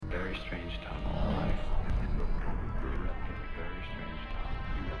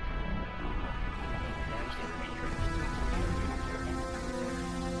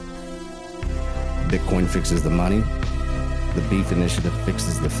Bitcoin fixes the money. The Beef Initiative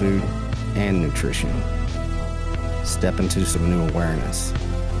fixes the food and nutrition. Step into some new awareness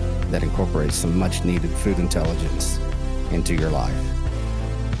that incorporates some much needed food intelligence into your life.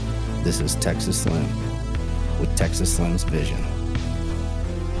 This is Texas Slim with Texas Slim's Vision.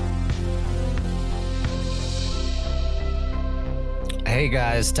 Hey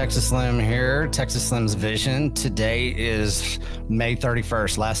guys, Texas Slim here, Texas Slim's Vision. Today is May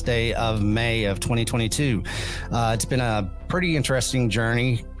 31st, last day of May of 2022. It's been a pretty interesting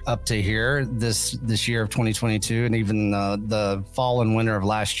journey up to here this year of 2022, and even the fall and winter of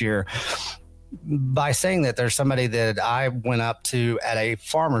last year. By saying that, there's somebody that I went up to at a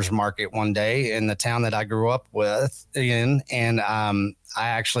farmer's market one day in the town that I grew up in, and I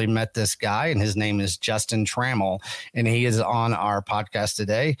actually met this guy, and his name is Justin Trammell, and he is on our podcast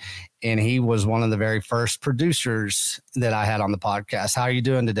today, and he was one of the very first producers that I had on the podcast. How are you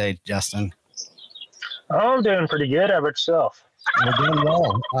doing today, Justin? I'm doing pretty good. How about yourself? You're doing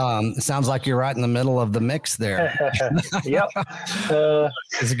well. It sounds like you're right in the middle of the mix there. Yep.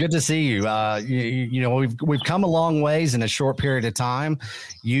 It's good to see you. You know, we've come a long ways in a short period of time.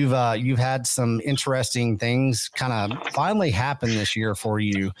 You've had some interesting things kind of finally happen this year for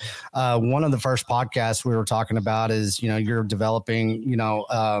you. One of the first podcasts we were talking about is, you know, you're developing, you know,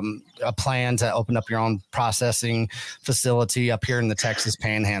 a plan to open up your own processing facility up here in the Texas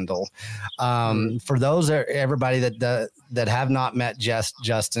Panhandle. For those everybody that have not met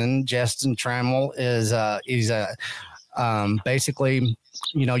Justin Trammell is he's basically,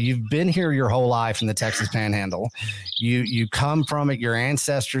 you know, you've been here your whole life in the Texas Panhandle. You come from it. Your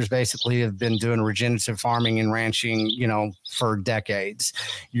ancestors basically have been doing regenerative farming and ranching, you know, for decades.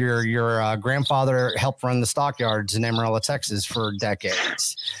 Your grandfather helped run the stockyards in Amarillo, Texas for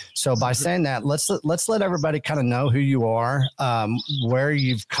decades. So by saying that, let's let everybody kind of know who you are, where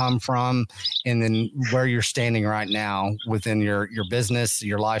you've come from, and then where you're standing right now within your business,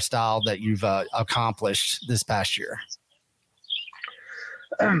 your lifestyle that you've accomplished this past year.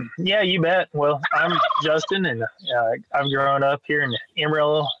 Yeah, you bet. Well, I'm Justin, and I've grown up here in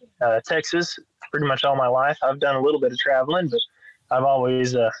Amarillo, Texas, pretty much all my life. I've done a little bit of traveling, but I've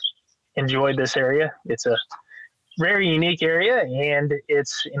always enjoyed this area. It's a very unique area, and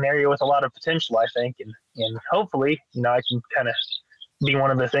it's an area with a lot of potential, I think, and hopefully, you know, I can kind of be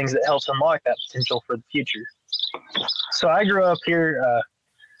one of the things that helps unlock that potential for the future. So I grew up here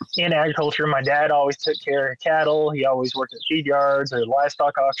in agriculture. My dad always took care of cattle. He always worked at feed yards or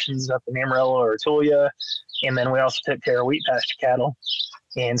livestock auctions up in Amarillo or Tulia. And then we also took care of wheat pasture cattle.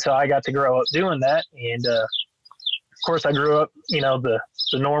 And so I got to grow up doing that. And of course I grew up, you know, the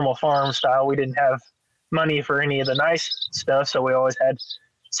normal farm style. We didn't have money for any of the nice stuff. So we always had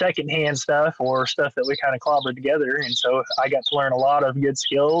secondhand stuff or stuff that we kind of clobbered together. And so I got to learn a lot of good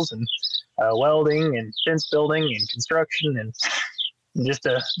skills and welding and fence building and construction, and just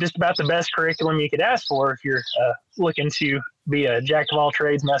about the best curriculum you could ask for if you're looking to be a jack of all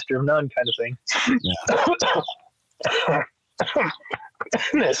trades, master of none kind of thing. Yeah.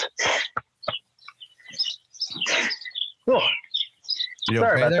 Goodness. Oh, you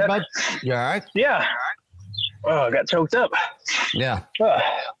sorry okay about there, that. bud? You all right? Yeah. Oh, I got choked up. Yeah.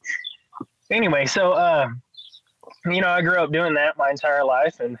 Anyway, so you know, I grew up doing that my entire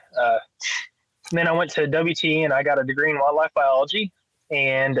life, and then I went to WT and I got a degree in wildlife biology.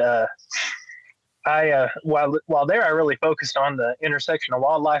 And while there, I really focused on the intersection of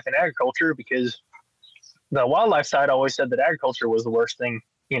wildlife and agriculture, because the wildlife side always said that agriculture was the worst thing,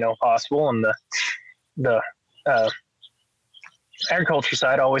 you know, possible, and the agriculture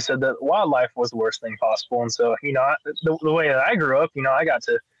side always said that wildlife was the worst thing possible. And so, you know, the way that I grew up, you know, I got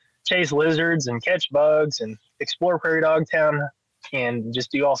to chase lizards and catch bugs and explore Prairie Dog Town and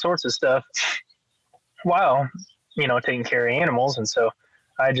just do all sorts of stuff while, you know, taking care of animals. And so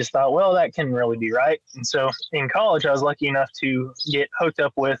I just thought, well, that can really be right. And so in college, I was lucky enough to get hooked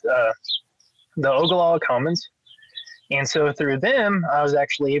up with the Ogallala Commons. And so through them, I was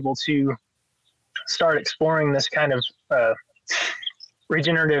actually able to start exploring this kind of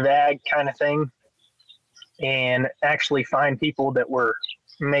regenerative ag kind of thing, and actually find people that were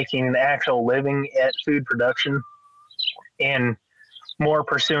making an actual living at food production and more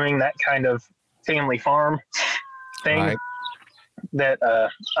pursuing that kind of family farm thing. Right. That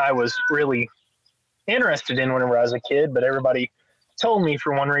I was really interested in whenever I was a kid, but everybody told me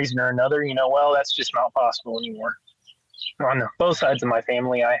for one reason or another, you know, well, that's just not possible anymore. On both sides of my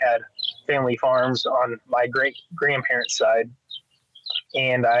family, I had family farms on my great grandparents' side,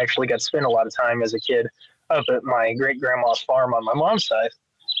 and I actually got to spend a lot of time as a kid up at my great grandma's farm on my mom's side.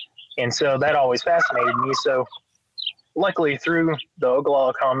 And so that always fascinated me. So luckily through the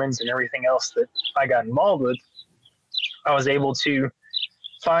Ogallala Commons and everything else that I got involved with, I was able to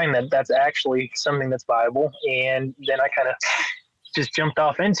find that that's actually something that's viable. And then I kind of just jumped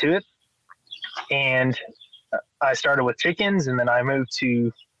off into it. And I started with chickens, and then I moved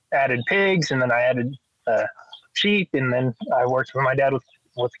to added pigs, and then I added sheep, and then I worked with my dad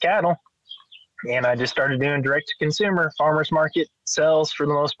with cattle. And I just started doing direct to consumer, farmers market sales for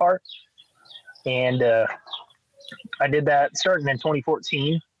the most part. And I did that starting in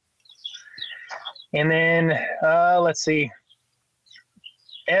 2014. And then let's see,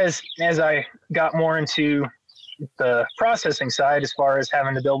 as I got more into the processing side, as far as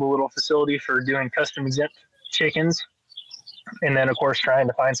having to build a little facility for doing custom exempt chickens, and then of course trying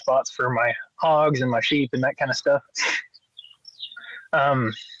to find spots for my hogs and my sheep and that kind of stuff,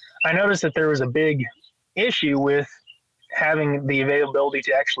 I noticed that there was a big issue with having the availability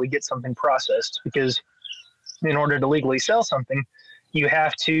to actually get something processed, because in order to legally sell something, you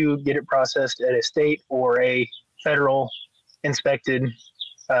have to get it processed at a state or a federal inspected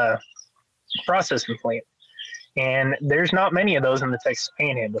processing plant. And there's not many of those in the Texas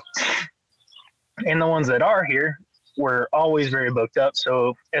Panhandle. And the ones that are here were always very booked up.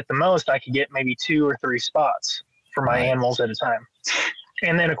 So at the most, I could get maybe 2 or 3 spots for my animals at a time.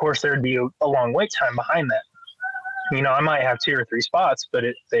 And then, of course, there'd be a long wait time behind that. You know, I might have 2 or 3 spots, but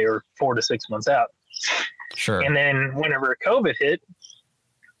they were 4 to 6 months out. Sure. And then whenever COVID hit,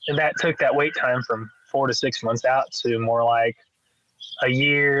 that took that wait time from 4 to 6 months out to more like a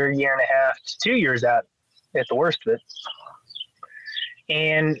year and a half to 2 years out at the worst of it.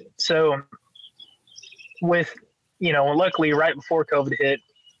 And so with, you know, luckily right before COVID hit,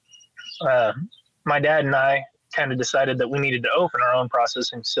 my dad and I kind of decided that we needed to open our own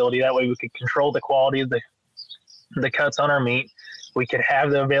processing facility. That way we could control the quality of the cuts on our meat. We could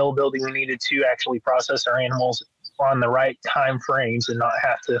have the availability we needed to actually process our animals on the right time frames and not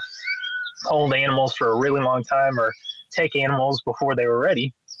have to hold animals for a really long time or take animals before they were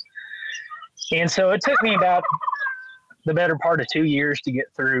ready. And so it took me about the better part of 2 years to get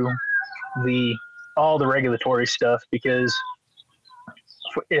through all the regulatory stuff, because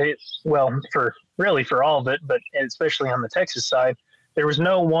for all of it, but especially on the Texas side, there was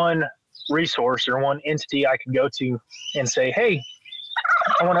no one resource or one entity I could go to and say, hey,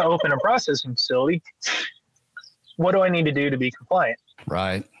 I want to open a processing facility. What do I need to do to be compliant?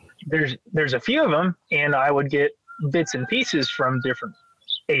 Right. There's a few of them, and I would get bits and pieces from different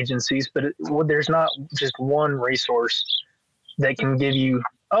agencies, but there's not just one resource that can give you,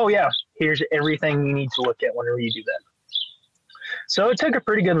 oh yeah, here's everything you need to look at whenever you do that. So it took a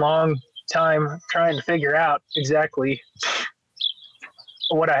pretty good long time trying to figure out exactly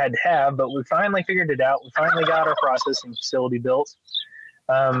what I had to have, but we finally figured it out. We finally got our processing facility built.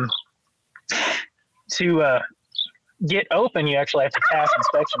 To get open, you actually have to pass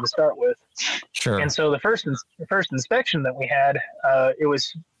inspection to start with. Sure. And so the first inspection that we had, it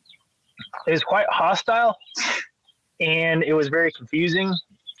was quite hostile, and it was very confusing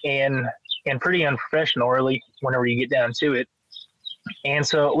and pretty unprofessional early whenever you get down to it. And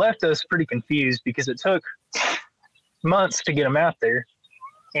so it left us pretty confused because it took months to get them out there.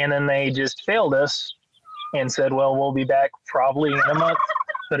 And then they just failed us and said, well, we'll be back probably in a month,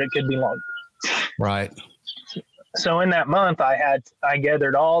 but it could be longer. Right. So in that month, I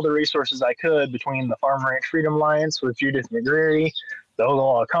gathered all the resources I could between the Farm Ranch Freedom Alliance with Judith McGreary, the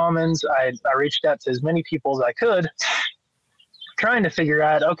Ogallala Commons. I reached out to as many people as I could, trying to figure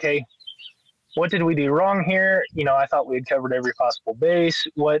out, okay, what did we do wrong here? You know, I thought we had covered every possible base.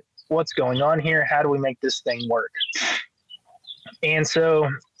 What's going on here? How do we make this thing work? And so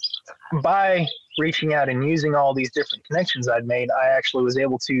by reaching out and using all these different connections I'd made, I actually was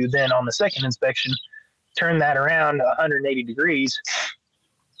able to then on the second inspection, turn that around 180 degrees,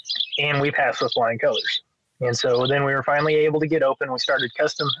 and we passed with flying colors. And so then we were finally able to get open. We started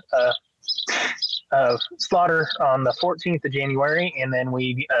custom slaughter on the 14th of January, and then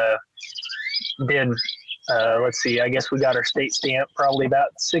we did, let's see, I guess we got our state stamp probably about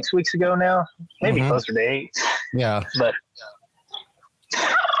 6 weeks ago now, maybe closer to 8. Yeah. But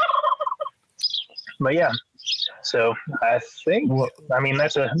yeah, so I think, I mean,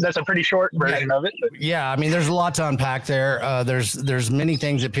 that's a pretty short version of it. But. Yeah, I mean, there's a lot to unpack there. There's many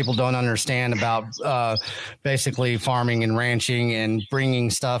things that people don't understand about basically farming and ranching and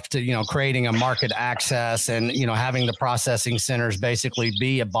bringing stuff to, you know, creating a market access and, you know, having the processing centers basically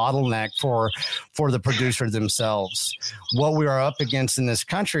be a bottleneck for the producer themselves. What we are up against in this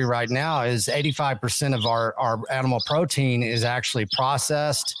country right now is 85% of our animal protein is actually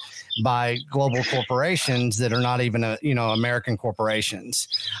processed by global corporations that are not even American corporations.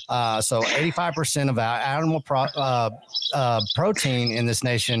 So 85% of our animal protein in this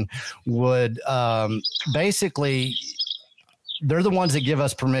nation would basically, they're the ones that give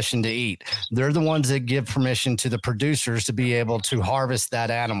us permission to eat. They're the ones that give permission to the producers to be able to harvest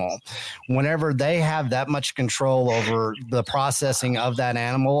that animal. Whenever they have that much control over the processing of that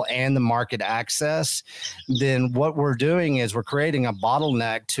animal and the market access, then what we're doing is we're creating a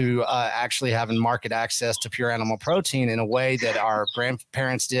bottleneck to actually having market access to pure animal protein in a way that our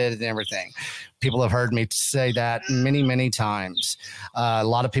grandparents did and everything. People have heard me say that many, many times. A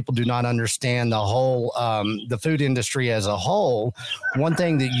lot of people do not understand the whole, the food industry as a whole. One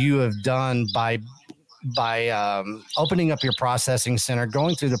thing that you have done by opening up your processing center,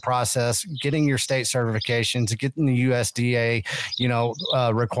 going through the process, getting your state certifications, getting the USDA,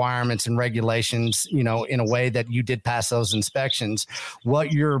 requirements and regulations, in a way that you did pass those inspections.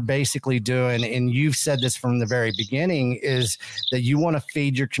 What you're basically doing, and you've said this from the very beginning, is that you want to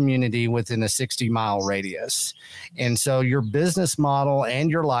feed your community within a 60-mile radius. And so your business model and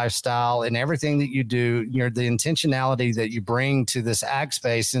your lifestyle and everything that you do, the intentionality that you bring to this ag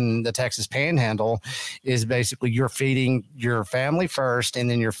space in the Texas Panhandle is basically you're feeding your family first, and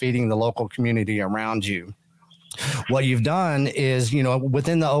then you're feeding the local community around you. What you've done is,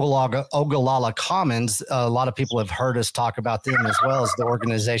 within the Ogallala Commons, a lot of people have heard us talk about them as well as the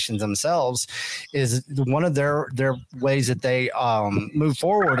organizations themselves, is one of their ways that they move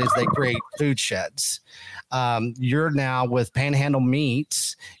forward is they create food sheds. You're now with Panhandle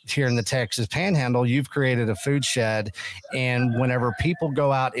Meats here in the Texas Panhandle, you've created a food shed. And whenever people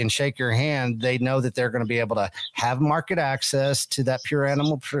go out and shake your hand, they know that they're going to be able to have market access to that pure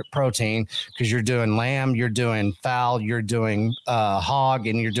animal protein, because you're doing lamb, you're doing fowl, you're doing hog,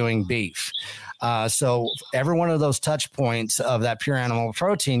 and you're doing beef. So every one of those touch points of that pure animal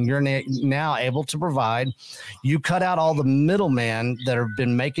protein, you're now able to provide. You cut out all the middlemen that have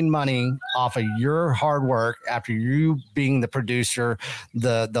been making money off of your hard work after you being the producer,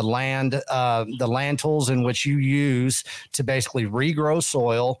 the land tools in which you use to basically regrow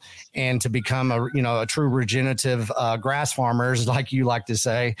soil and to become a true regenerative grass farmers, like you like to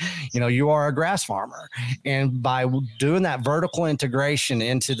say. You are a grass farmer, and by doing that vertical integration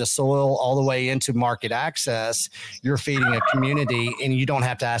into the soil all the way into market access, you're feeding a community, and you don't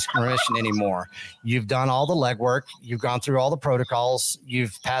have to ask permission anymore. You've done all the legwork, you've gone through all the protocols,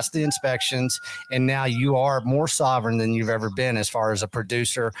 you've passed the inspections, and now you are more sovereign than you've ever been as far as a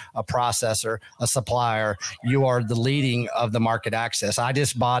producer, a processor, a supplier. You are the leading of the market access. I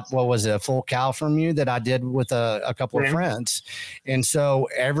just bought, a full cow from you that I did with a couple of friends. And so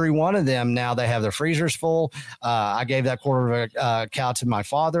every one of them, now they have their freezers full. I gave that quarter of a cow to my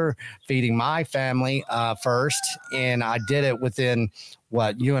father, feeding my family first. And I did it within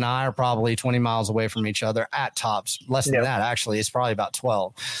you and I are probably 20 miles away from each other at tops. Less than that, actually. It's probably about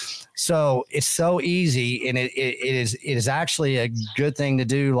 12. So it's so easy, and it is actually a good thing to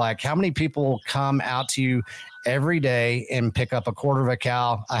do. Like, how many people come out to you every day and pick up a quarter of a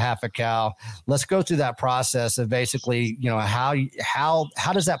cow, a half a cow? Let's go through that process of basically, how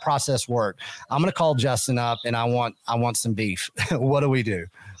does that process work? I'm going to call Justin up, and I want some beef. What do we do?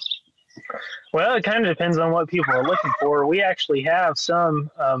 Well, it kind of depends on what people are looking for. We actually have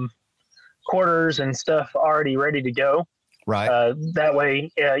some quarters and stuff already ready to go. Right. That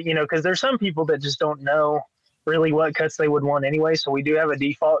way, because there's some people that just don't know really what cuts they would want anyway. So we do have a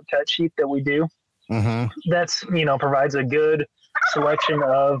default cut sheet that we do. Mm-hmm. That's, provides a good selection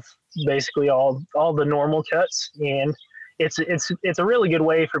of basically all the normal cuts. And it's a really good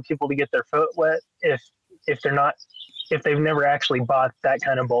way for people to get their foot wet if they've never actually bought that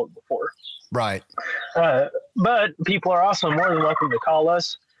kind of bulk before. Right. But people are also more than welcome to call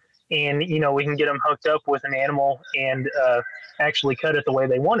us, and, we can get them hooked up with an animal and actually cut it the way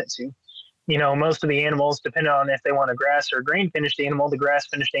they want it to. Most of the animals, depending on if they want a grass or a grain finished animal, the grass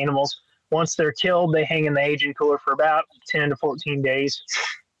finished animals, once they're killed, they hang in the aging cooler for about 10 to 14 days.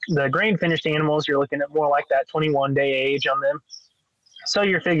 The grain finished animals, you're looking at more like that 21-day age on them. So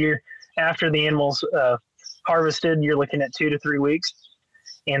you figure after the animal's harvested, you're looking at 2 to 3 weeks.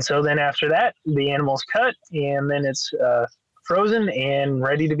 And so then after that, the animal's cut, and then it's frozen and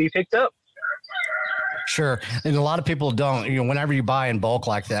ready to be picked up. Sure. And a lot of people don't, whenever you buy in bulk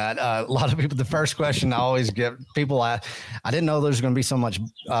like that, a lot of people, the first question I always give people, I didn't know there's going to be so much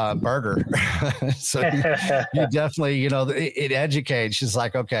burger. So you definitely, it educates. It's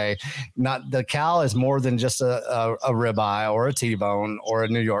like, okay, not the cow is more than just a ribeye or a T-bone or a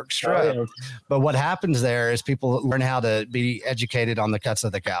New York strip. Oh, yeah. But what happens there is people learn how to be educated on the cuts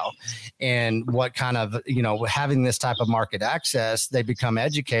of the cow, and what kind of, having this type of market access, they become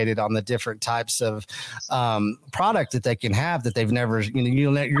educated on the different types of product that they can have that they've never,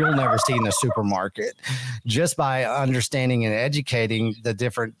 you'll never see in a supermarket, just by understanding and educating the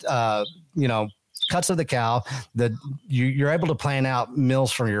different, cuts of the cow. You're able to plan out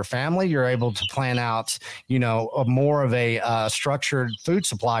meals for your family. You're able to plan out, more of a structured food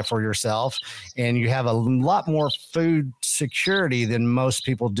supply for yourself, and you have a lot more food security than most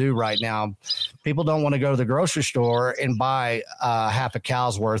people do right now. People don't want to go to the grocery store and buy half a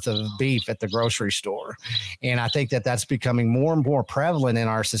cow's worth of beef at the grocery store, and I think that that's becoming more and more prevalent in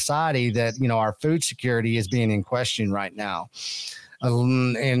our society. That our food security is being in question right now.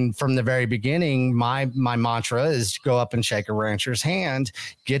 And from the very beginning, my mantra is to go up and shake a rancher's hand,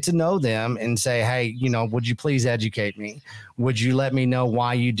 get to know them, and say, hey, would you please educate me? Would you let me know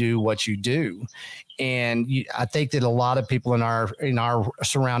why you do what you do? And I think that a lot of people in our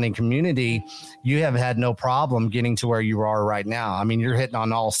surrounding community, you have had no problem getting to where you are right now. I mean, you're hitting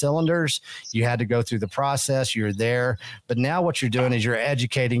on all cylinders. You had to go through the process. You're there. But now what you're doing is you're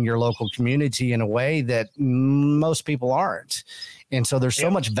educating your local community in a way that most people aren't. And so there's so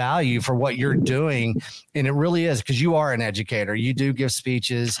much value for what you're doing. And it really is, because you are an educator. You do give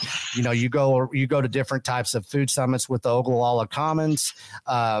speeches. You go to different types of food summits with the Ogallala Commons.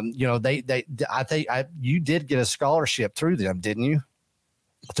 I think you did get a scholarship through them, didn't you?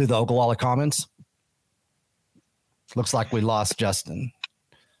 Through the Ogallala Commons? Looks like we lost Justin.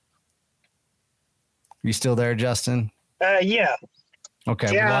 You still there, Justin? Yeah.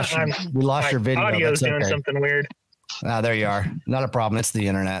 Okay. Yeah, we lost your video. Audio's doing something weird. There you are. Not a problem. It's the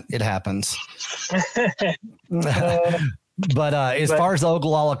internet. It happens. But as far as the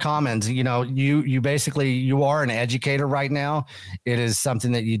Ogallala Commons, you basically, you are an educator right now. It is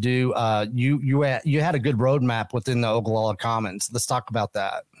something that you do. You had a good roadmap within the Ogallala Commons. Let's talk about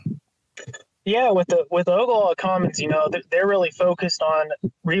that. Yeah, with the Ogallala Commons, they're really focused on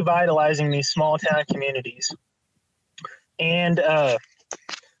revitalizing these small town communities, and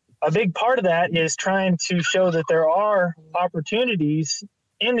a big part of that is trying to show that there are opportunities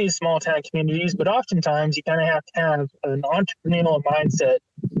in these small town communities, but oftentimes you kind of have to have an entrepreneurial mindset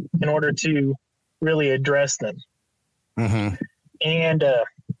in order to really address them. Mm-hmm. And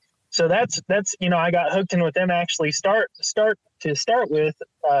so that's I got hooked in with them. Actually, start with,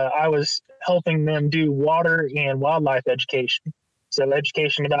 I was helping them do water and wildlife education. So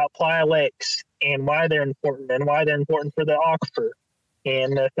education about playa lakes and why they're important for the aquifer,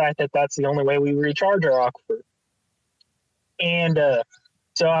 and the fact that that's the only way we recharge our aquifer. And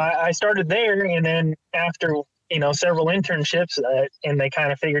so I started there, and then after several internships, and they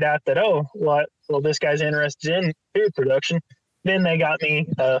kind of figured out that this guy's interested in food production. Then they got me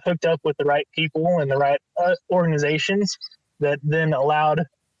hooked up with the right people and the right organizations that then allowed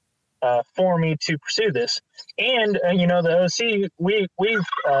for me to pursue this. And the OC, we've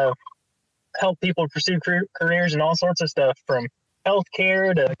helped people pursue careers in all sorts of stuff, from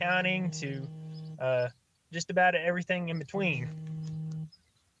healthcare to accounting to just about everything in between.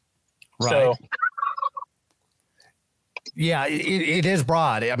 Right. So, yeah, it is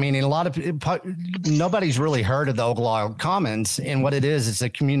broad. I mean, in a lot of nobody's really heard of the Ogallala Commons, and what it is, it's a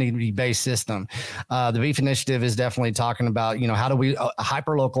community-based system. The Beef Initiative is definitely talking about, how do we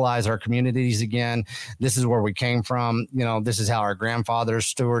hyper-localize our communities again? This is where we came from. This is how our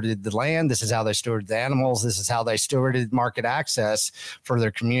grandfathers stewarded the land. This is how they stewarded the animals. This is how they stewarded market access for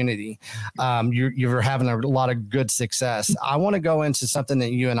their community. You're having a lot of good success. I want to go into something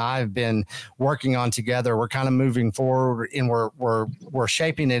that you and I have been working on together. We're kind of moving forward, and we're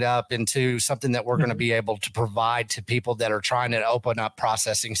shaping it up into something that we're going to be able to provide to people that are trying to open up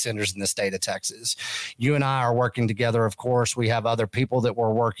processing centers in the state of Texas. You and I are working together. Of course, we have other people that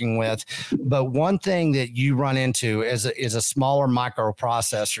we're working with, but one thing that you run into is a smaller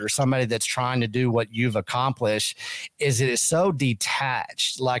microprocessor, somebody that's trying to do what you've accomplished, is it is so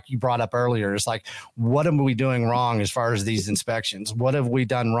detached. Like you brought up earlier, it's like, what are we doing wrong as far as these inspections? What have we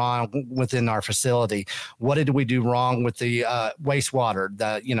done wrong within our facility? What did we do wrong with the wastewater,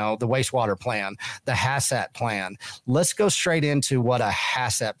 the wastewater plan, the HACCP plan? Let's go straight into what a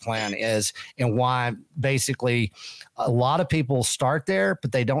HACCP plan is and why basically a lot of people start there,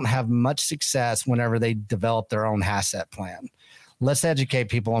 but they don't have much success whenever they develop their own HACCP plan. Let's educate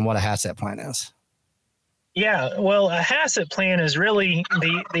people on what a HACCP plan is. Yeah, well, a HACCP plan is really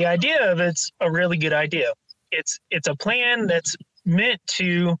the idea of it's a really good idea. It's a plan that's meant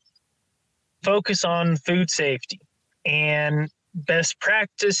to focus on food safety and best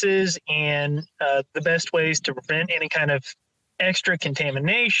practices and the best ways to prevent any kind of extra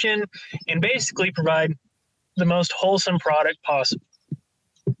contamination, and basically provide the most wholesome product possible.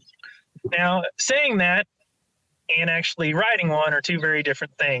 Now, saying that and actually writing one are two very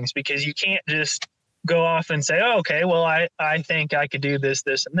different things, because you can't just go off and say, oh, okay, well, I think I could do this,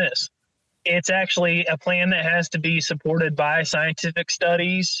 this, and this. It's actually a plan that has to be supported by scientific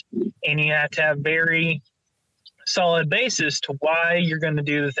studies, and you have to have very solid basis to why you're going to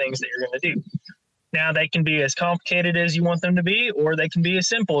do the things that you're going to do. Now, they can be as complicated as you want them to be, or they can be as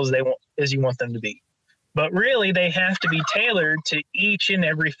simple as you want them to be. But really, they have to be tailored to each and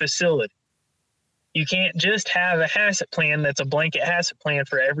every facility. You can't just have a HACCP plan that's a blanket HACCP plan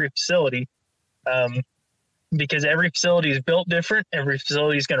for every facility, because every facility is built different. Every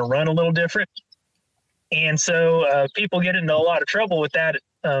facility is going to run a little different. And so people get into a lot of trouble with that,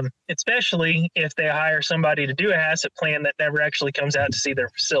 especially if they hire somebody to do a HACCP plan that never actually comes out to see their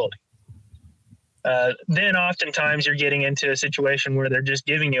facility. Then oftentimes you're getting into a situation where they're just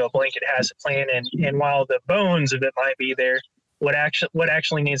giving you a blanket HACCP plan, and while the bones of it might be there, what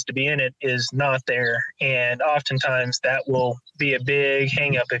actually needs to be in it is not there. And oftentimes that will be a big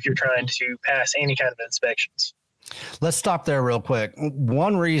hang up if you're trying to pass any kind of inspections. Let's stop there real quick.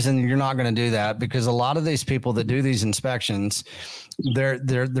 One reason you're not going to do that, because a lot of these people that do these inspections, their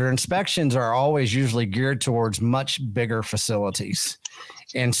inspections are always usually geared towards much bigger facilities.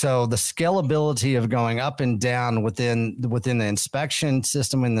 And so the scalability of going up and down within the inspection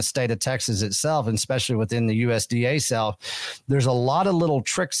system in the state of Texas itself, and especially within the USDA itself, there's a lot of little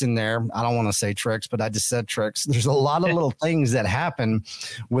tricks in there. I don't want to say tricks, but I just said tricks. There's a lot of little things that happen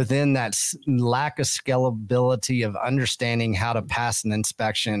within that lack of scalability of understanding how to pass an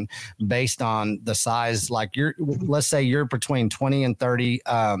inspection based on the size. Like let's say you're between 20 and 30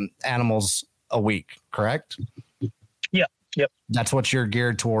 animals a week, correct? Yep. That's what you're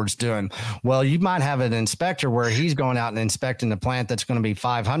geared towards doing. Well, you might have an inspector where he's going out and inspecting the plant that's going to be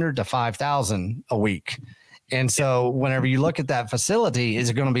 500 to 5,000 a week. And so whenever you look at that facility,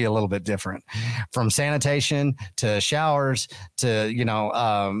 it's going to be a little bit different, from sanitation to showers to,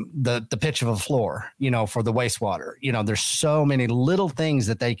 the pitch of a floor, for the wastewater. There's so many little things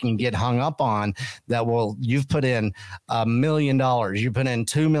that they can get hung up on that you've put in $1 million, you put in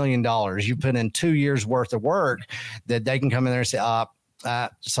 $2 million, you put in 2 years worth of work, that they can come in there and say,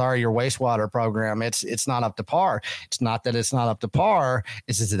 sorry, your wastewater program, it's not up to par. It's not that it's not up to par.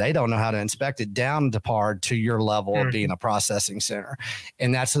 It's just that they don't know how to inspect it down to par to your level of being a processing center.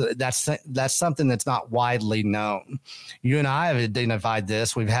 And that's something that's not widely known. You and I have identified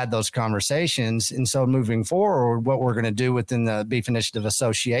this. We've had those conversations. And so moving forward, what we're going to do within the Beef Initiative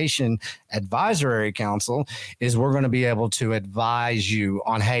Association Advisory Council is we're going to be able to advise you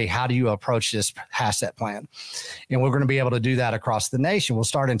on, hey, how do you approach this HACCP plan? And we're going to be able to do that across the nation. We'll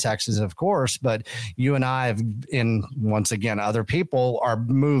start in Texas, of course, but you and I once again, other people are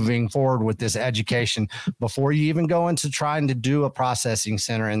moving forward with this education before you even go into trying to do a processing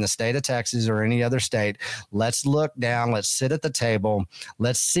center in the state of Texas or any other state. Let's look down, let's sit at the table,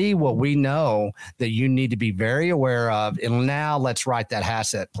 let's see what we know that you need to be very aware of. And now let's write that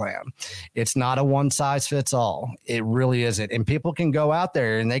HACCP plan. It's not a one size fits all. It really isn't. And people can go out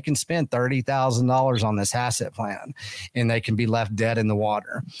there and they can spend $30,000 on this HACCP plan and they can be left dead in the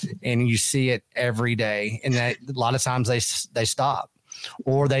water, and you see it every day. And that a lot of times they stop,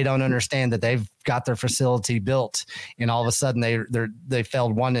 or they don't understand that they've got their facility built, and all of a sudden they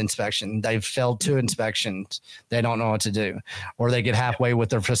failed one inspection, they've failed 2 inspections, they don't know what to do, or they get halfway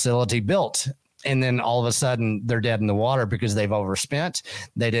with their facility built. And then all of a sudden they're dead in the water because they've overspent.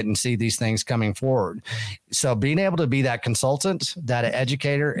 They didn't see these things coming forward. So being able to be that consultant, that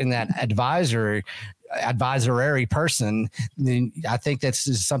educator, and that advisory person, then I think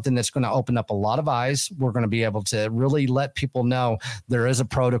that's something that's going to open up a lot of eyes. We're going to be able to really let people know there is a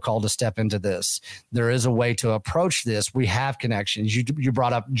protocol to step into this. There is a way to approach this. We have connections. You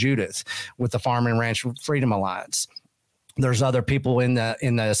brought up Judith with the Farm and Ranch Freedom Alliance. There's other people in the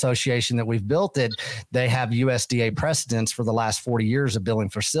association that we've built it. They have USDA precedents for the last 40 years of building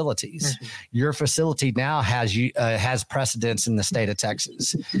facilities. Mm-hmm. Your facility now has precedents in the state of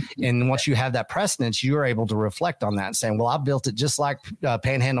Texas. And once you have that precedence, you're able to reflect on that and saying, well, I built it just like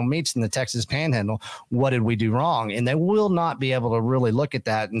Panhandle Meats in the Texas Panhandle. What did we do wrong? And they will not be able to really look at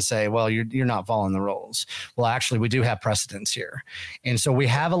that and say, well, you're not following the rules. Well, actually, we do have precedents here. And so we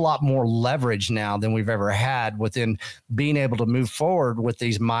have a lot more leverage now than we've ever had within being able to move forward with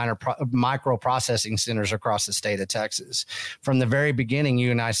these micro processing centers across the state of Texas. From the very beginning, you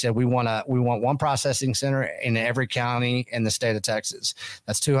and I said we want one processing center in every county in the state of Texas.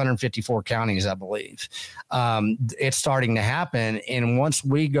 That's 254 counties, I believe. It's starting to happen. And once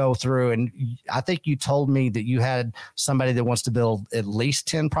we go through, and I think you told me that you had somebody that wants to build at least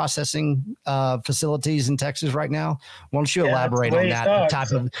 10 processing facilities in Texas right now. Why don't you elaborate on that type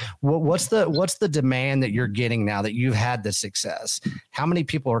of what's the demand that you're getting now that you've had had the success, how many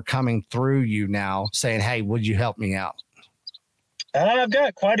people are coming through you now saying, hey, would you help me out? I've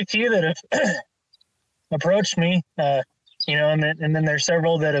got quite a few that have approached me, and then there's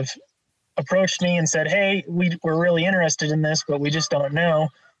several that have approached me and said, hey, we're really interested in this, but we just don't know.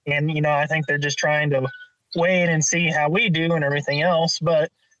 And, I think they're just trying to wait and see how we do and everything else.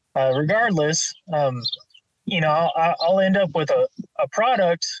 But regardless, I'll end up with a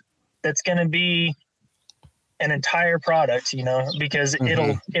product that's going to be an entire product, because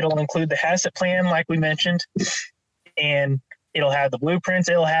it'll include the HACCP plan, like we mentioned, and it'll have the blueprints,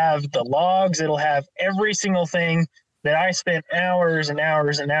 it'll have the logs, it'll have every single thing that I spent hours and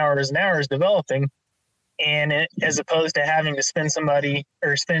hours and hours and hours developing. And as opposed to having to spend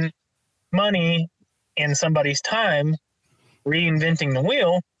money and somebody's time reinventing the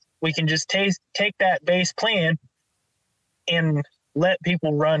wheel, we can just take that base plan and let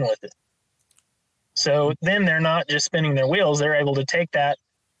people run with it. So then they're not just spinning their wheels. They're able to take that,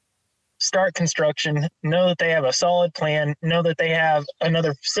 start construction, know that they have a solid plan, know that they have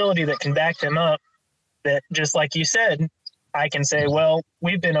another facility that can back them up, that just like you said, I can say, well,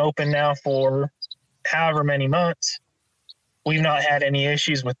 we've been open now for however many months. We've not had any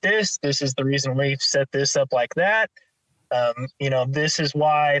issues with this. This is the reason we've set this up like that. This is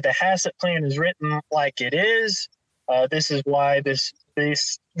why the HACCP plan is written like it is. This is why this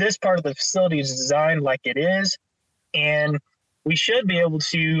part of the facility is designed like it is. And we should be able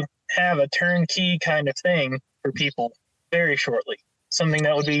to have a turnkey kind of thing for people very shortly. Something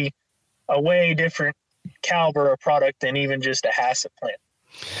that would be a way different caliber of product than even just a HACCP plan.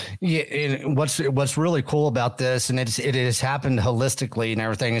 Yeah, and what's really cool about this, and it has happened holistically and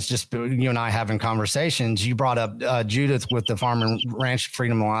everything. It's just you and I having conversations. You brought up Judith with the Farm and Ranch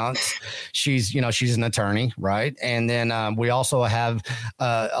Freedom Alliance. She's an attorney, right? And then we also have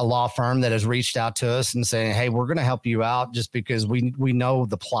a law firm that has reached out to us and saying, "Hey, we're going to help you out," just because we know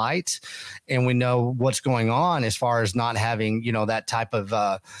the plight and we know what's going on as far as not having that type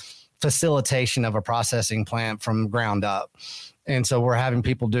of facilitation of a processing plant from ground up. And so we're having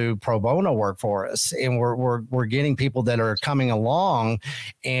people do pro bono work for us, and we're getting people that are coming along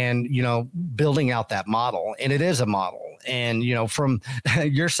and, building out that model. And it is a model. And, from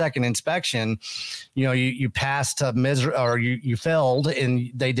your second inspection, you passed you failed,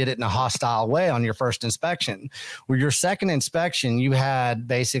 and they did it in a hostile way on your first inspection. With your second inspection, you had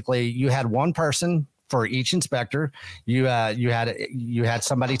one person for each inspector. You had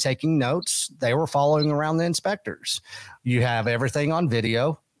somebody taking notes. They were following around the inspectors. You have everything on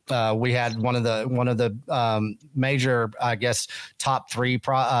video. We had one of the major, I guess, top three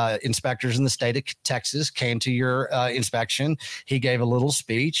inspectors in the state of Texas came to your inspection. He gave a little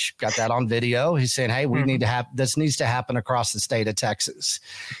speech, got that on video. He's saying, hey, this needs to happen across the state of Texas.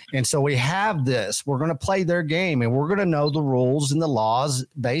 And so we have this. We're going to play their game, and we're going to know the rules and the laws.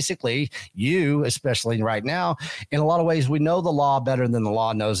 Basically, you, especially right now, in a lot of ways, we know the law better than the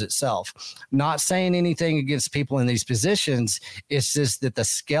law knows itself. Not saying anything against people in these positions. It's just that the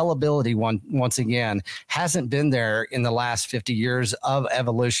scalability once again hasn't been there in the last 50 years of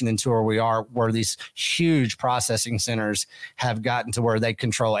evolution into where we are, where these huge processing centers have gotten to where they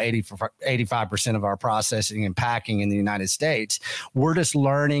control 85% of our processing and packing in the United States. We're just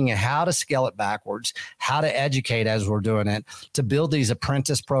learning how to scale it backwards, how to educate as we're doing it, to build these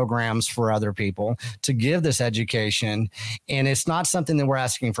apprentice programs for other people, to give this education. And it's not something that we're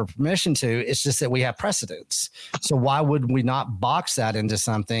asking for permission to. It's just that we have precedents. So why would we not box that into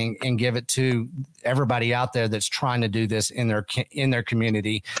something and give it to everybody out there that's trying to do this in their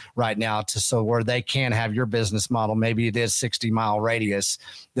community right now, so where they can have your business model. Maybe it is 60-mile radius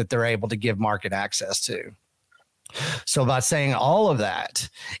that they're able to give market access to. So by saying all of that,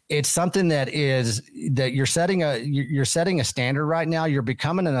 it's something that you're setting a standard right now. You're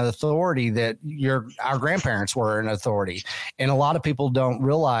becoming an authority that our grandparents were an authority. And a lot of people don't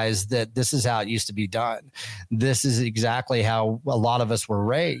realize that this is how it used to be done. This is exactly how a lot of us were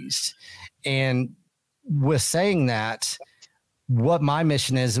raised. And with saying that, what my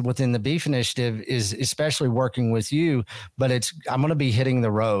mission is within the Beef Initiative is especially working with you, but I'm going to be hitting the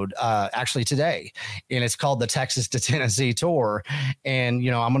road actually today, and it's called the Texas to Tennessee Tour. And,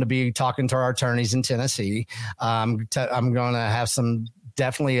 I'm going to be talking to our attorneys in Tennessee. I'm going to have some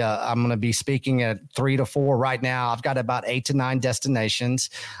definitely, I'm going to be speaking at 3 to 4 right now. I've got about 8 to 9 destinations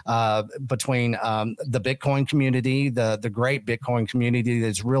between the Bitcoin community, the great Bitcoin community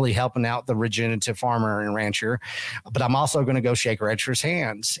that's really helping out the regenerative farmer and rancher. But I'm also going to go shake ranchers'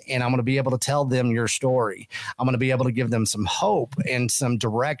 hands, and I'm going to be able to tell them your story. I'm going to be able to give them some hope and some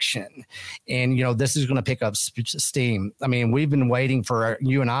direction. And, this is going to pick up steam. I mean, we've been waiting for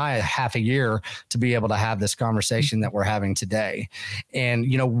you and I half a year to be able to have this conversation that we're having today. And,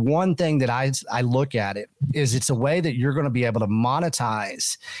 one thing that I look at it is it's a way that you're going to be able to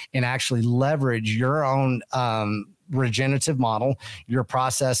monetize and actually leverage your own regenerative model, your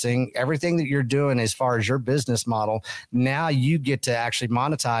processing, everything that you're doing as far as your business model. Now you get to actually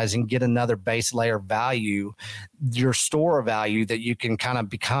monetize and get another base layer value, your store value, that you can kind of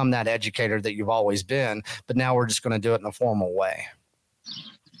become that educator that you've always been. But now we're just going to do it in a formal way.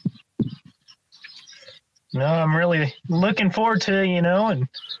 No, I'm really looking forward to it,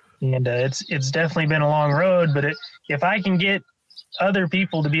 and it's definitely been a long road, but if I can get other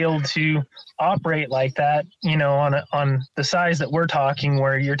people to be able to operate like that, on the size that we're talking,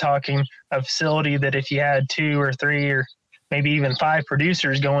 where you're talking a facility that if you had 2 or 3 or maybe even 5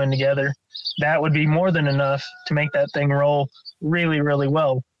 producers going together, that would be more than enough to make that thing roll really, really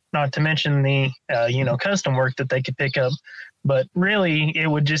well. Not to mention the, custom work that they could pick up. But really, it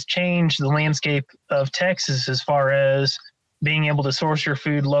would just change the landscape of Texas as far as being able to source your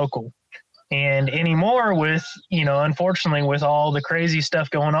food local. And anymore with, unfortunately, with all the crazy stuff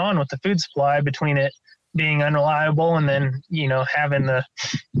going on with the food supply, between it being unreliable and then, having the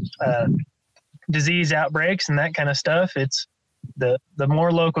disease outbreaks and that kind of stuff, it's the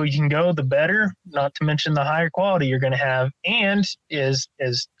more local you can go, the better, not to mention the higher quality you're going to have. And is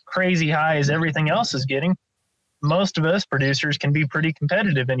as crazy high as everything else is getting, most of us producers can be pretty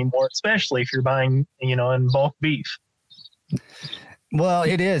competitive anymore, especially if you're buying, in bulk beef. Well,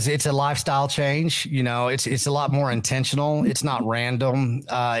 it is. It's a lifestyle change. It's a lot more intentional. It's not random.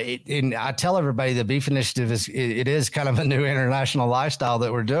 And I tell everybody the Beef Initiative is kind of a new international lifestyle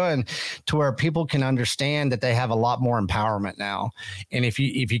that we're doing, to where people can understand that they have a lot more empowerment now. And if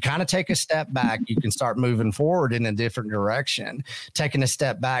you kind of take a step back, you can start moving forward in a different direction. Taking a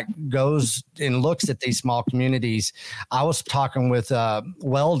step back goes and looks at these small communities. I was talking with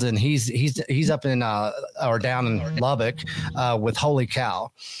Weldon. He's up in or down in Lubbock with Holy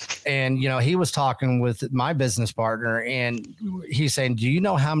Cow. And, he was talking with my business partner, and he's saying, do you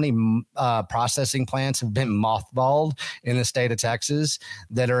know how many processing plants have been mothballed in the state of Texas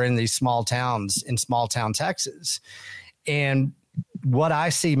that are in these small towns in small town Texas? And what I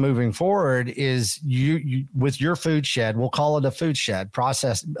see moving forward is you with your food shed, we'll call it a food shed,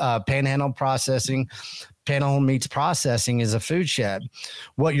 Panhandle Processing. Panhandle Meats Processing is a food shed.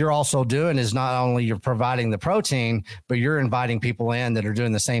 What you're also doing is not only you're providing the protein, but you're inviting people in that are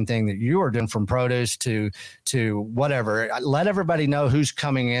doing the same thing that you are doing, from produce to whatever. Let everybody know who's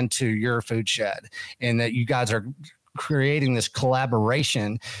coming into your food shed, and that you guys are creating this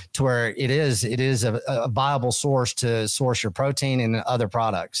collaboration to where it is a viable source to source your protein and other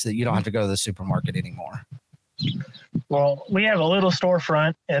products, that you don't have to go to the supermarket anymore. Well, we have a little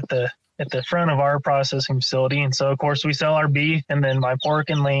storefront at the front of our processing facility. And so, of course, we sell our beef and then my pork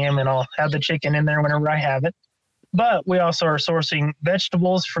and lamb, and I'll have the chicken in there whenever I have it. But we also are sourcing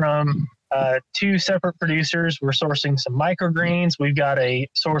vegetables from 2 separate producers. We're sourcing some microgreens. We've got a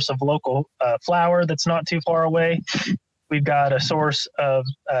source of local flour that's not too far away. We've got a source of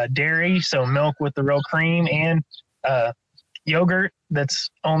dairy, so milk with the real cream, and yogurt that's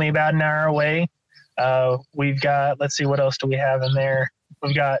only about an hour away. We've got, let's see, what else do we have in there?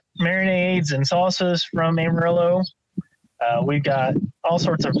 We've got marinades and salsas from Amarillo. We've got all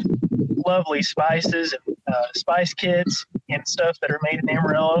sorts of lovely spices and spice kits and stuff that are made in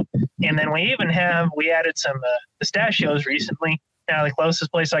Amarillo. And then we added some pistachios recently. Now, the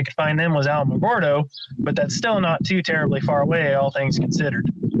closest place I could find them was Alamogordo, but that's still not too terribly far away, all things considered.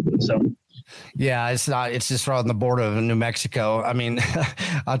 So. Yeah, it's not. It's just on the border of New Mexico. I mean,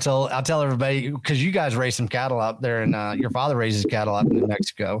 I'll tell everybody, because you guys raise some cattle out there, and your father raises cattle out in New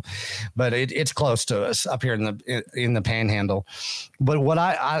Mexico, but it's close to us up here in the Panhandle. But what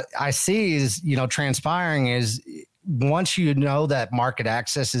I see is, transpiring is, once you know that market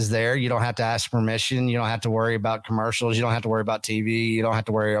access is there, you don't have to ask permission. You don't have to worry about commercials. You don't have to worry about TV. You don't have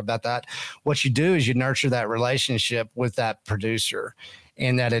to worry about that. What you do is you nurture that relationship with that producer,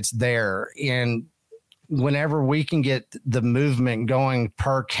 and that it's there. And whenever we can get the movement going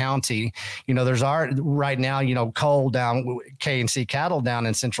per county, there's right now, Cole down, K&C Cattle down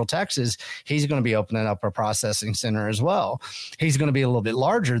in Central Texas, he's going to be opening up a processing center as well. He's going to be a little bit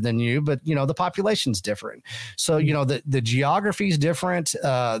larger than you, but the population's different. So, the geography is different,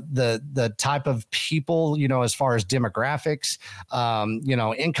 the type of people, as far as demographics,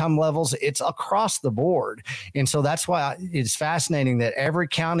 income levels, it's across the board. And so that's why it's fascinating that every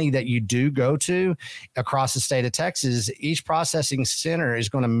county that you do go to across the state of Texas, each processing center is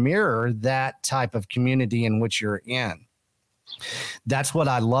going to mirror that type of community in which you're in. That's what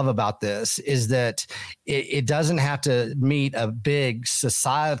I love about this, is that it doesn't have to meet a big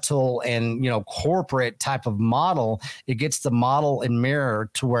societal and, corporate type of model. It gets the model and mirror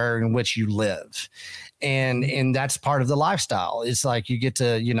to where in which you live. And that's part of the lifestyle. It's like you get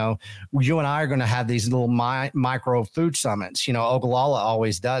to, you and I are going to have these little micro food summits. Ogallala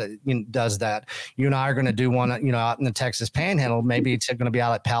always does that. You and I are going to do one, out in the Texas Panhandle. Maybe it's going to be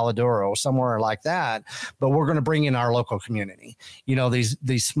out at Paladuro or somewhere like that. But we're going to bring in our local community.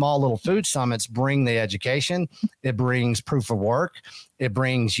 These small little food summits bring the education. It brings proof of work. It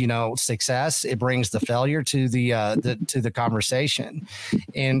brings, success. It brings the failure to the conversation,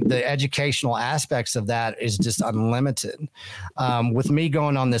 and the educational aspects of that is just unlimited. With me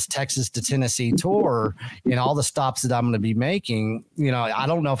going on this Texas to Tennessee tour and all the stops that I'm going to be making, I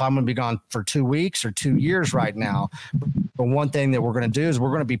don't know if I'm going to be gone for 2 weeks or 2 years right now. But one thing that we're going to do is we're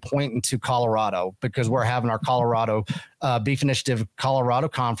going to be pointing to Colorado, because we're having our Colorado Beef Initiative Colorado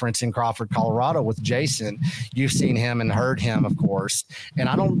conference in Crawford, Colorado with Jason. You've seen him and heard him, of course. And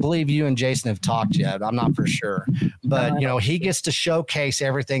I don't believe you and Jason have talked yet. I'm not for sure. But, he gets to showcase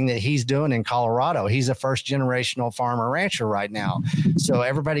everything that he's doing in Colorado. He's a first generational farmer rancher right now. So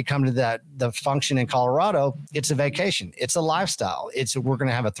everybody come to the function in Colorado. It's a vacation. It's a lifestyle. We're going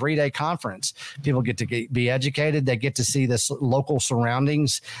to have a 3-day conference. People get to be educated. They get to see the local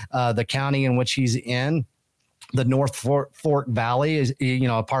surroundings, the county in which he's in. The North Fork Valley is,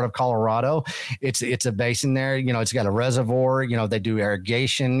 a part of Colorado. It's a basin there. It's got a reservoir. They do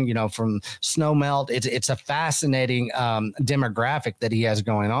irrigation, from snow melt. It's a fascinating demographic that he has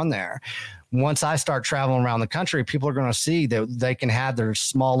going on there. Once I start traveling around the country, people are going to see that they can have their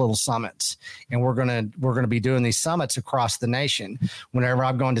small little summits, and we're going to be doing these summits across the nation. Whenever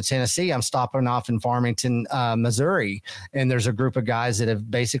I'm going to Tennessee, I'm stopping off in Farmington, Missouri, and there's a group of guys that have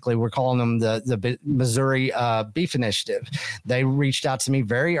basically, we're calling them the Missouri Beef Initiative. They reached out to me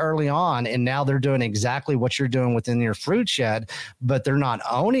very early on, and now they're doing exactly what you're doing within your fruit shed, but they're not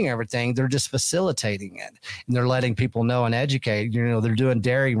owning everything. They're just facilitating it, and they're letting people know and educate. They're doing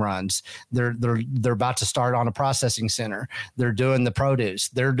dairy runs. They're about to start on a processing center. They're doing the produce.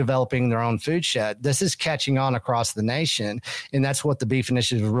 They're developing their own food shed. This is catching on across the nation, and that's what the Beef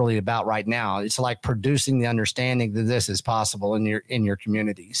Initiative is really about right now. It's like producing the understanding that this is possible in your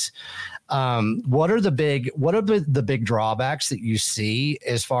communities. What are the big drawbacks that you see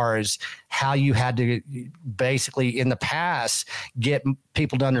as far as how you had to basically in the past get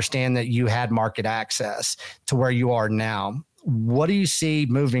people to understand that you had market access to where you are now? What do you see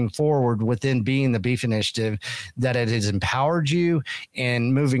moving forward within being the Beef Initiative that it has empowered you,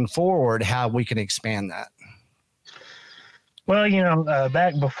 and moving forward, how we can expand that? Well,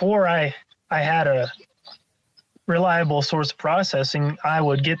 back before I had a reliable source of processing, I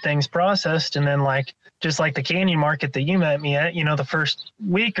would get things processed, and then just like the Canyon Market that you met me at, the first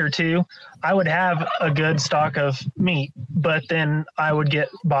week or two, I would have a good stock of meat, but then I would get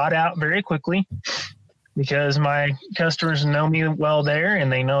bought out very quickly, because my customers know me well there,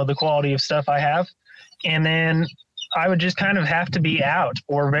 and they know the quality of stuff I have. And then I would just kind of have to be out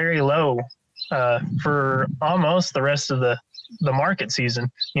or very low for almost the rest of the market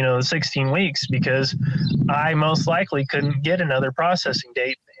season, the 16 weeks, because I most likely couldn't get another processing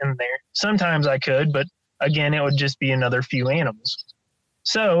date in there. Sometimes I could, but again, it would just be another few animals.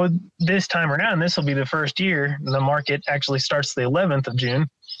 So this time around, this will be the first year the market actually starts the 11th of June.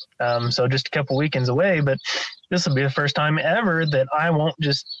 So just a couple weekends away, but this will be the first time ever that I won't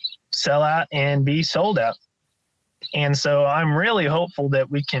just sell out and be sold out. And so I'm really hopeful that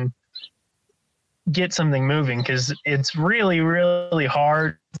we can get something moving, because it's really, really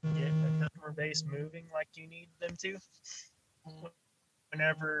hard to get a customer base moving like you need them to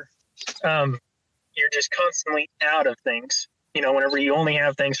whenever you're just constantly out of things, whenever you only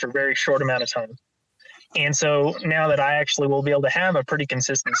have things for a very short amount of time. And so now that I actually will be able to have a pretty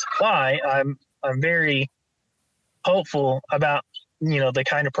consistent supply, I'm very hopeful about, the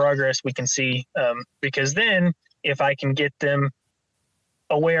kind of progress we can see, because then if I can get them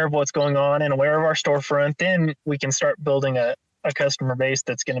aware of what's going on and aware of our storefront, then we can start building a a customer base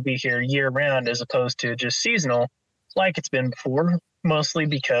that's going to be here year round as opposed to just seasonal like it's been before, mostly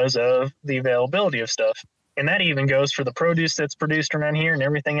because of the availability of stuff. And that even goes for the produce that's produced around here and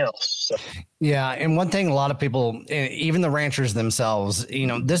everything else. So. Yeah. And one thing a lot of people, even the ranchers themselves,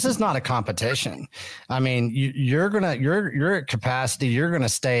 this is not a competition. I mean, you're at capacity. You're going to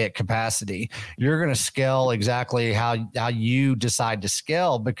stay at capacity. You're going to scale exactly how you decide to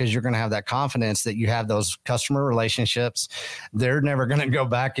scale, because you're going to have that confidence that you have those customer relationships. They're never going to go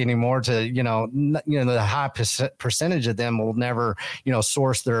back anymore to, the high percentage of them will never,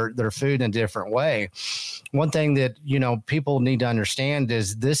 source their food in a different way. One thing that, people need to understand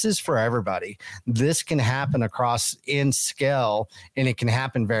is this is for everybody. This can happen across in scale, and it can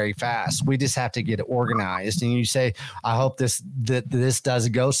happen very fast. We just have to get it organized. And you say, I hope this does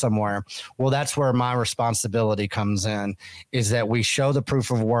go somewhere. Well, that's where my responsibility comes in, is that we show the proof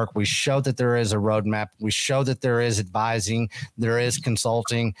of work. We show that there is a roadmap. We show that there is advising, there is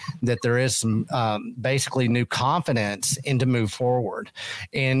consulting, that there is some basically new confidence in to move forward.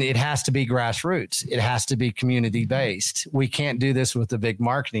 And it has to be grassroots. It has to be community based. We can't do this with a big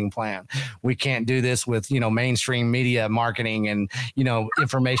marketing plan. We can't do this with, mainstream media marketing and,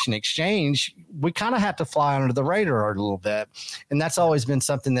 information exchange. We kind of have to fly under the radar a little bit. And that's always been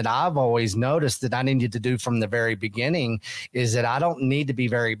something that I've always noticed that I needed to do from the very beginning, is that I don't need to be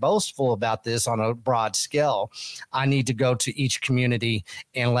very boastful about this on a broad scale. I need to go to each community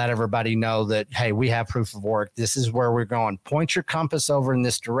and let everybody know that, hey, we have proof of work. This is where we're going. Point your compass over in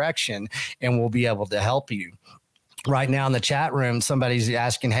this direction, and we'll be able to help you. Right now in the chat room, somebody's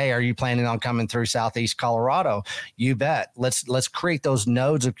asking, hey, are you planning on coming through Southeast Colorado? You bet. Let's create those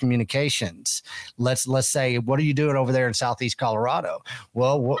nodes of communications. Let's say, what are you doing over there in Southeast Colorado?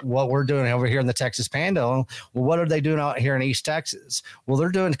 Well, what we're doing over here in the Texas Panhandle. Well, what are they doing out here in East Texas? Well, they're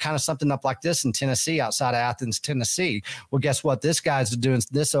doing kind of something up like this in Tennessee, outside of Athens, Tennessee. Well, guess what? This guy's doing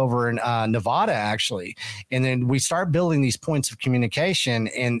this over in Nevada, actually. And then we start building these points of communication,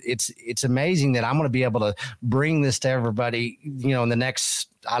 and it's amazing that I'm going to be able to bring this to everybody, in the next,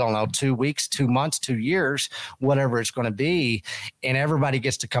 2 weeks, 2 months, 2 years, whatever it's going to be. And everybody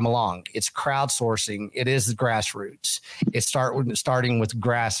gets to come along. It's crowdsourcing. It is the grassroots. It's starting with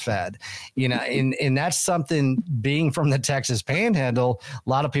grass fed, and that's something, being from the Texas Panhandle, a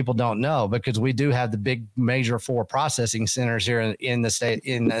lot of people don't know, because we do have the big major 4 processing centers here in the state,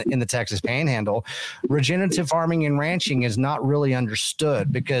 in the Texas Panhandle. Regenerative farming and ranching is not really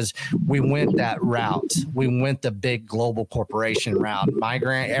understood because we went that route. We went the big global corporation route.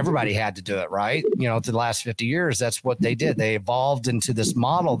 Everybody had to do it, right? To the last 50 years, that's what they did. They evolved into this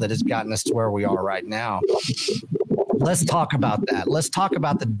model that has gotten us to where we are right now. Let's talk about that. Let's talk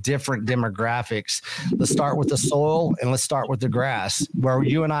about the different demographics. Let's start with the soil, and let's start with the grass. Where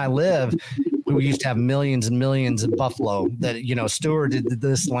you and I live, we used to have millions and millions of buffalo that, stewarded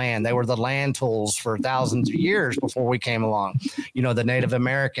this land. They were the land tools for thousands of years before we came along. The Native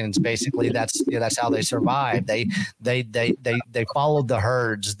Americans, basically, that's how they survived. They followed the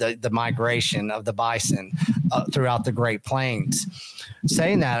herds, the migration of the bison throughout the Great Plains.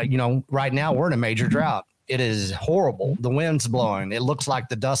 Saying that, right now we're in a major drought. It is horrible. The wind's blowing. It looks like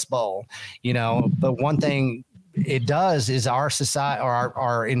the Dust Bowl, but one thing it does is our society, or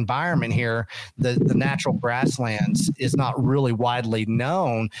our environment here, the natural grasslands, is not really widely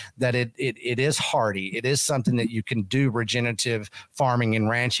known that it is hardy. It is something that you can do regenerative farming and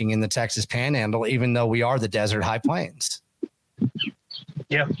ranching in the Texas Panhandle, even though we are the desert high plains.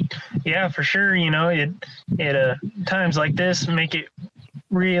 Yeah, for sure. It times like this make it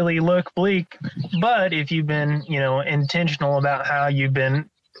really look bleak, but if you've been, intentional about how you've been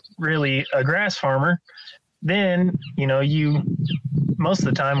really a grass farmer, then, you most of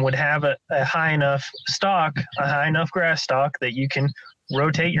the time would have a high enough grass stock that you can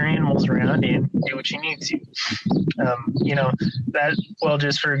rotate your animals around and do what you need to.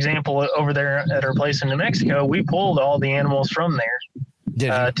 Just for example, over there at our place in New Mexico, we pulled all the animals from there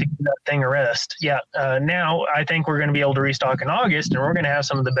to give that thing a rest. Yeah. Now I think we're going to be able to restock in August, and we're going to have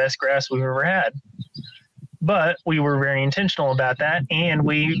some of the best grass we've ever had. But we were very intentional about that, and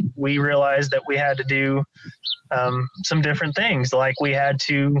we realized that we had to do some different things. Like we had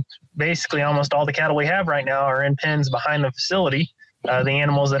to, basically almost all the cattle we have right now are in pens behind the facility. The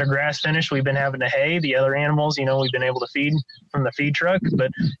animals that are grass finished, we've been having to hay. The other animals, we've been able to feed from the feed truck,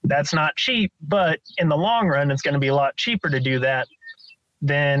 but that's not cheap. But in the long run, it's going to be a lot cheaper to do that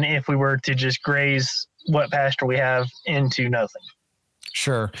than if we were to just graze what pasture we have into nothing.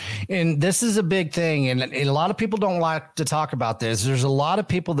 Sure. And this is a big thing. And a lot of people don't like to talk about this. There's a lot of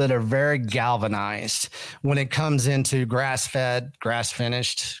people that are very galvanized when it comes into grass-fed,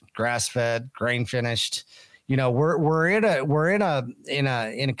 grass-finished, grass-fed, grain-finished. we're in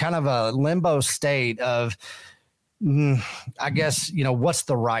a kind of a limbo state of, I guess, what's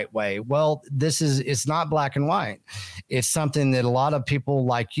the right way? Well, it's not black and white. It's something that a lot of people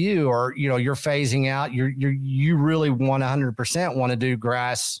like you are, you're phasing out. You really 100% want to do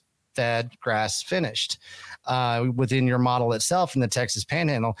grass fed, grass finished within your model itself in the Texas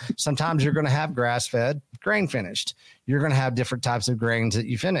Panhandle. Sometimes you're going to have grass fed, grain finished. You're going to have different types of grains that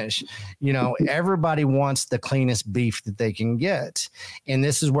you finish. Everybody wants the cleanest beef that they can get. And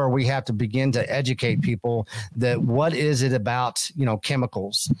this is where we have to begin to educate people that what is it about,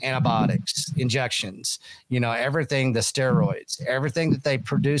 chemicals, antibiotics, injections, everything, the steroids, everything that they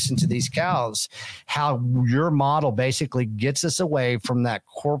produce into these cows, how your model basically gets us away from that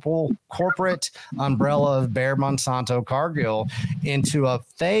corporate umbrella of Bayer, Monsanto, Cargill into a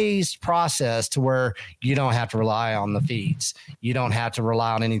phased process to where you don't have to rely on the feeds. You don't have to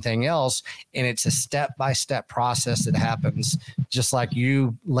rely on anything else. And it's a step-by-step process that happens, just like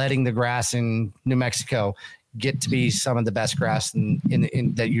you letting the grass in New Mexico get to be some of the best grass in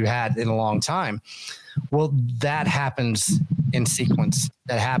that you had in a long time. Well, that happens in sequence.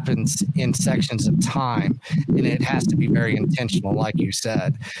 That happens in sections of time, and it has to be very intentional, like you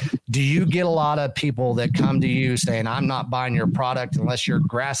said. Do you get a lot of people that come to you saying, I'm not buying your product unless you're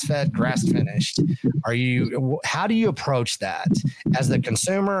grass-fed, grass-finished? How do you approach that as the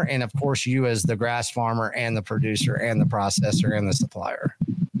consumer, and of course you as the grass farmer and the producer and the processor and the supplier?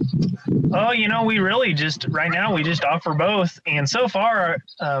 Oh, we really right now we just offer both. And so far,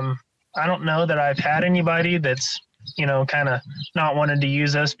 I don't know that I've had anybody that's, kind of not wanted to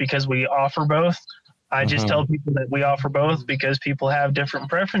use us because we offer both. I just tell people that we offer both because people have different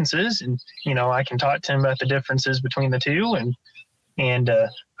preferences, and, I can talk to them about the differences between the two, and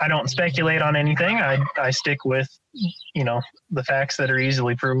I don't speculate on anything. I stick with, the facts that are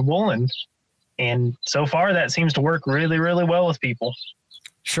easily provable. And so far that seems to work really, really well with people.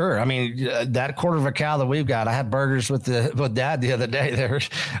 Sure. I mean, that quarter of a cow that we've got, I had burgers with Dad the other day.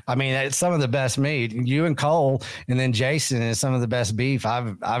 It's some of the best meat. You and Cole, and then Jason is some of the best beef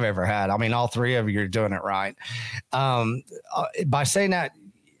I've ever had. I mean, all three of you are doing it right. By saying that,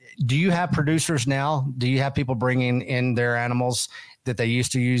 do you have producers now? Do you have people bringing in their animals that they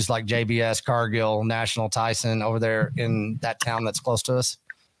used to use, like JBS, Cargill, National, Tyson over there in that town that's close to us?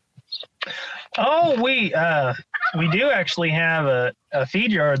 Oh, we do actually have a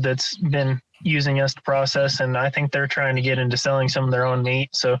feed yard that's been using us to process, and I think they're trying to get into selling some of their own meat.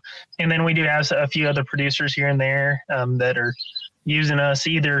 So, and then we do have a few other producers here and there that are using us.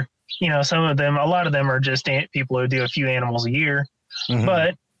 Either, some of them, a lot of them are just people who do a few animals a year,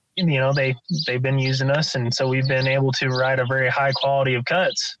 but they've been using us, and so we've been able to ride a very high quality of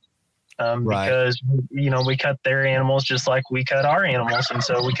cuts. Right. Because, we cut their animals just like we cut our animals. And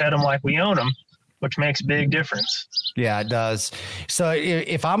so we cut them like we own them, which makes a big difference. Yeah, it does. So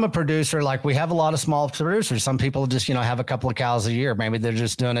if I'm a producer, like we have a lot of small producers, some people just, have a couple of cows a year. Maybe they're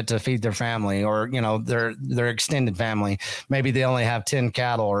just doing it to feed their family or, their extended family. Maybe they only have 10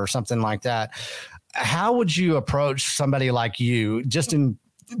 cattle or something like that. How would you approach somebody like you,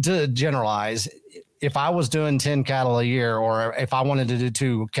 to generalize, if I was doing 10 cattle a year, or if I wanted to do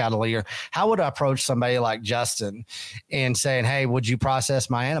 2 cattle a year, how would I approach somebody like Justin and saying, hey, would you process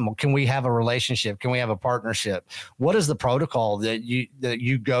my animal? Can we have a relationship? Can we have a partnership? What is the protocol that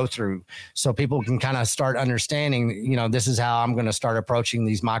you go through so people can kind of start understanding, this is how I'm going to start approaching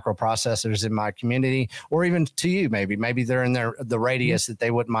these microprocessors in my community, or even to you, maybe they're in the radius that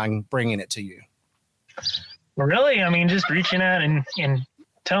they wouldn't mind bringing it to you. Well, really, just reaching out and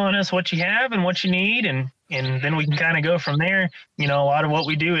telling us what you have and what you need, and then we can kind of go from there. A lot of what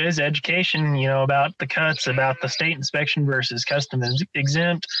we do is education, about the cuts, about the state inspection versus custom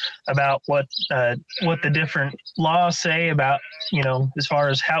exempt, about what the different laws say about, as far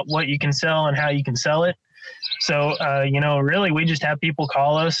as what you can sell and how you can sell it. So, really we just have people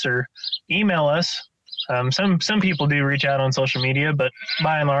call us or email us. Some people do reach out on social media, but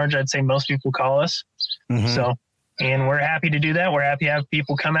by and large, I'd say most people call us. So, and we're happy to do that. We're happy to have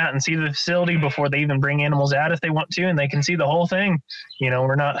people come out and see the facility before they even bring animals out if they want to, and they can see the whole thing.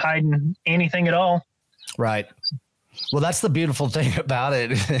 We're not hiding anything at all. Right. Well, that's the beautiful thing about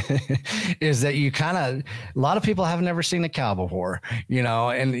it is that a lot of people have never seen a cow before,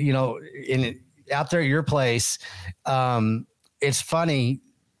 and, out there at your place, it's funny.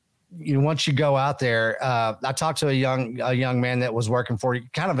 once you go out there, I talked to a young man that was working for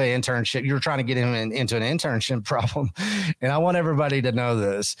kind of an internship. You were trying to get him into an internship problem. And I want everybody to know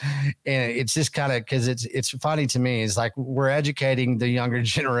this. And it's just kind of, because it's funny to me. It's like we're educating the younger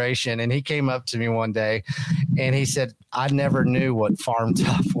generation. And he came up to me one day and he said, I never knew what Farm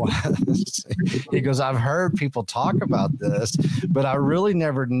Tough was. He goes, I've heard people talk about this, but I really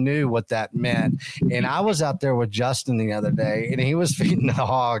never knew what that meant. And I was out there with Justin the other day and he was feeding the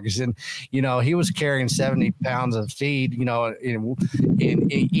hogs. And, he was carrying 70 pounds of feed, in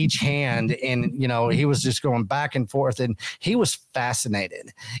each hand. And, he was just going back and forth and he was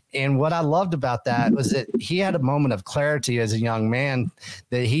fascinated. And what I loved about that was that he had a moment of clarity as a young man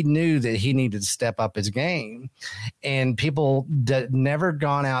that he knew that he needed to step up his game. And people that never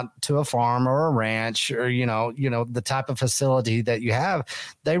gone out to a farm or a ranch or, the type of facility that you have,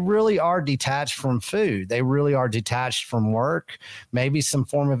 they really are detached from food. They really are detached from work, maybe some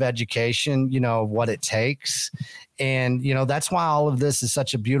form of education, what it takes. And, that's why all of this is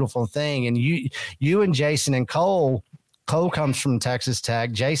such a beautiful thing. And you and Jason and Cole comes from Texas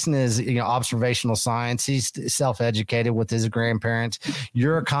Tech. Jason is, observational science. He's self-educated with his grandparents.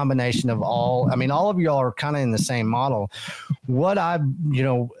 You're a combination of all of y'all are kind of in the same model. What I,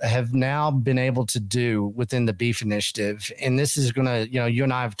 have now been able to do within the Beef Initiative, and this is going to, you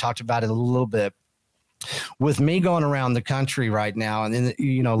and I have talked about it a little bit. With me going around the country right now and then,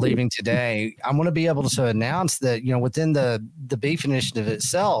 leaving today, I'm going to be able to announce that, within the Beef Initiative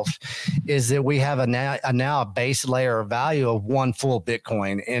itself is that we have now a base layer of value of one full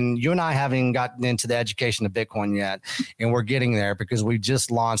Bitcoin. And you and I haven't gotten into the education of Bitcoin yet. And we're getting there because we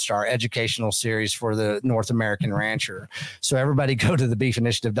just launched our educational series for the North American rancher. So everybody go to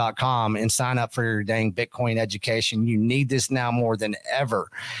thebeefinitiative.com and sign up for your dang Bitcoin education. You need this now more than ever.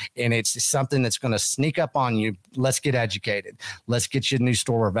 And it's something that's going to sneak up on you. Let's get educated. Let's get you a new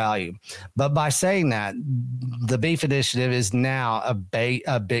store of value. But by saying that, the Beef Initiative is now a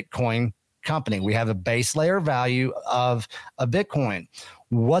Bitcoin company. We have a base layer value of a Bitcoin.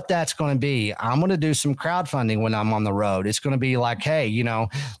 What that's going to be, I'm going to do some crowdfunding when I'm on the road. It's going to be like, hey,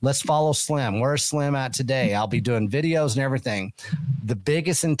 let's follow Slim. Where's Slim at today? I'll be doing videos and everything. The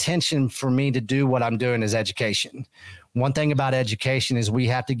biggest intention for me to do what I'm doing is education. One thing about education is we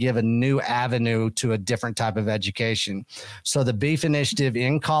have to give a new avenue to a different type of education. So the Beef Initiative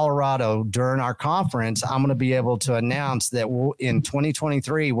in Colorado during our conference, I'm going to be able to announce that in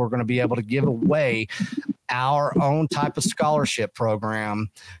 2023, we're going to be able to give away our own type of scholarship program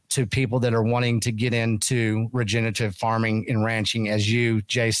to people that are wanting to get into regenerative farming and ranching as you,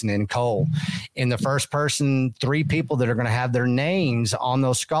 Jason, and Cole. And the first person, 3 people that are going to have their names on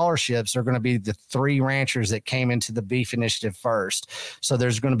those scholarships are going to be the 3 ranchers that came into the Beef Initiative first. So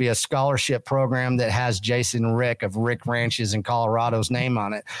there's going to be a scholarship program that has Jason Rick of Rick Ranches in Colorado's name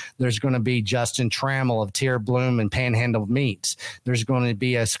on it. There's going to be Justin Trammell of Tier Bloom and Panhandle Meats. There's going to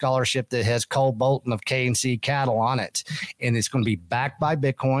be a scholarship that has Cole Bolton of K&C Cattle on it. And it's going to be backed by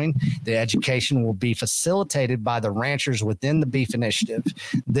Bitcoin. The education will be facilitated by the ranchers within the Beef Initiative.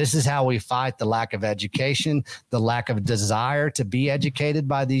 This is how we fight the lack of education, the lack of desire to be educated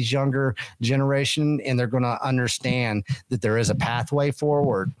by these younger generation, and they're going to understand that there is a pathway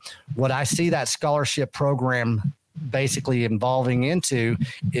forward. What I see that scholarship program basically involving into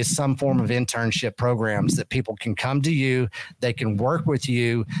is some form of internship programs that people can come to you, they can work with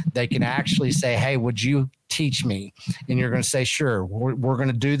you, they can actually say, hey, would you teach me? And you're going to say, sure, we're going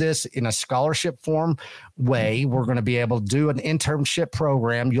to do this in a scholarship form way. We're going to be able to do an internship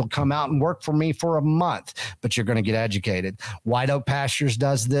program. You'll come out and work for me for a month, but you're going to get educated. White Oak Pastures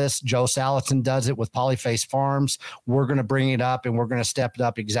does this. Joe Salatin does it with Polyface Farms. We're going to bring it up and we're going to step it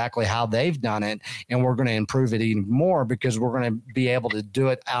up exactly how they've done it. And we're going to improve it even more because we're going to be able to do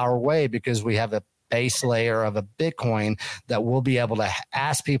it our way because we have a base layer of a Bitcoin that we'll be able to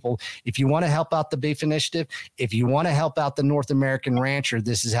ask people, if you want to help out the Beef Initiative, if you want to help out the North American rancher,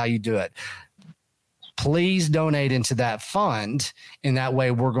 this is how you do it. Please donate into that fund. In that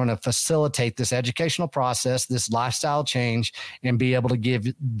way, we're going to facilitate this educational process, this lifestyle change, and be able to give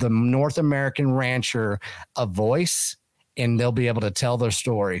the North American rancher a voice, and they'll be able to tell their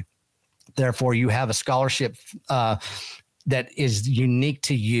story. Therefore, you have a scholarship that is unique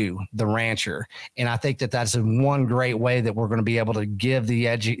to you, the rancher. And I think that that's one great way that we're going to be able to give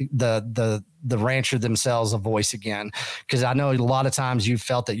the rancher themselves a voice again. Because I know a lot of times you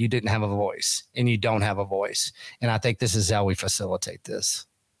felt that you didn't have a voice and you don't have a voice. And I think this is how we facilitate this.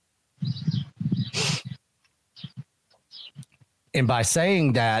 And by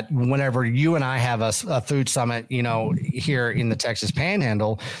saying that, whenever you and I have a food summit, here in the Texas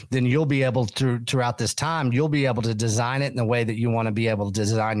Panhandle, then you'll be able to, throughout this time, you'll be able to design it in the way that you want to be able to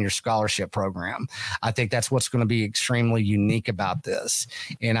design your scholarship program. I think that's what's going to be extremely unique about this.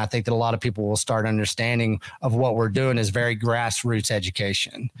 And I think that a lot of people will start understanding of what we're doing is very grassroots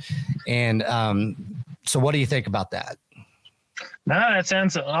education. And so what do you think about that? No, that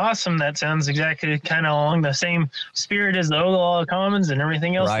sounds awesome. That sounds exactly kind of along the same spirit as the Ogallala Commons and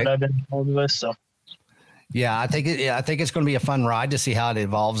everything else that I've been involved with. So, yeah, I think it's going to be a fun ride to see how it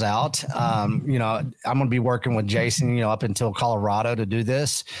evolves out. I'm going to be working with Jason, up until Colorado to do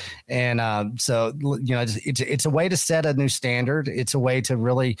this. And so, it's a way to set a new standard. It's a way to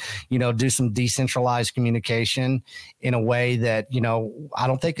really, do some decentralized communication in a way that, I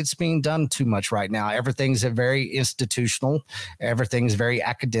don't think it's being done too much right now. Everything's very institutional. Everything's very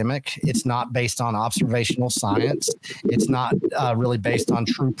academic. It's not based on observational science. It's not really based on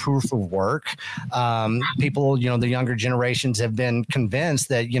true proof of work. People, the younger generations have been convinced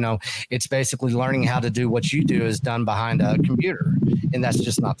that, it's basically learning how to do what you do is done behind a computer. And that's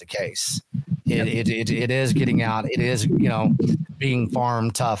just not the case. It is getting out. It is, being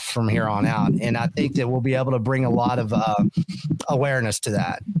farm tough from here on out. And I think that we'll be able to bring a lot of awareness to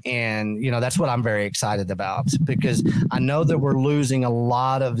that. And, that's what I'm very excited about, because I know that we're losing a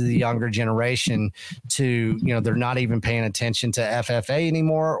lot of the younger generation to, they're not even paying attention to FFA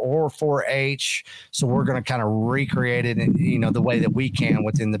anymore or 4-H. So we're going to kind of recreate it, the way that we can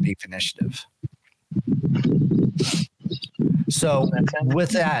within the Beef Initiative. So with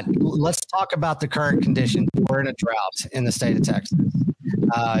that, let's talk about the current conditions. We're in a drought in the state of Texas,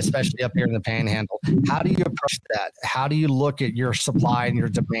 especially up here in the Panhandle. How do you approach that? How do you look at your supply and your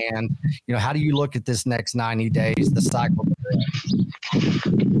demand? How do you look at this next 90 days, the cycle?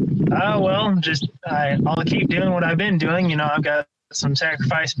 I'll keep doing what I've been doing. I've got some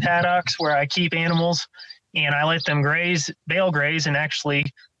sacrifice paddocks where I keep animals and I let them bale graze, and actually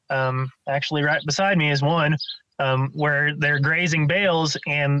right beside me is one where they're grazing bales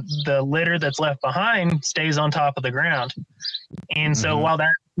and the litter that's left behind stays on top of the ground. And so while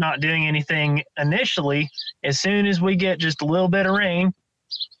they're not doing anything initially, as soon as we get just a little bit of rain,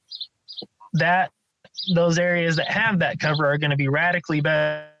 those areas that have that cover are going to be radically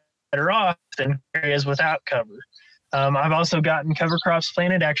better off than areas without cover. I've also gotten cover crops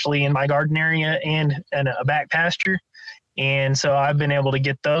planted actually in my garden area and a back pasture. And so I've been able to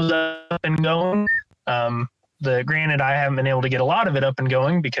get those up and going. Granted, I haven't been able to get a lot of it up and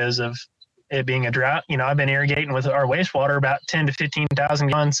going because of it being a drought. I've been irrigating with our wastewater about 10 to 15,000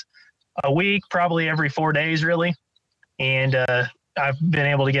 gallons a week, probably every 4 days, really. And I've been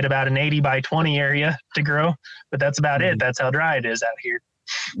able to get about an 80 by 20 area to grow, but that's about it. That's how dry it is out here.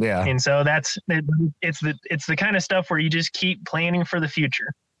 Yeah. And so it's the kind of stuff where you just keep planning for the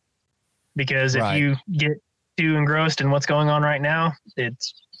future, because if you get too engrossed in what's going on right now,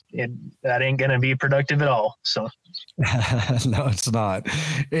 that ain't going to be productive at all. So no, it's not.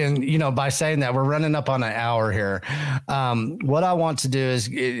 And, by saying that, we're running up on an hour here. What I want to do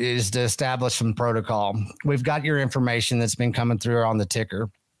is to establish some protocol. We've got your information that's been coming through on the ticker.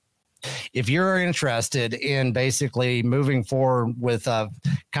 If you're interested in basically moving forward with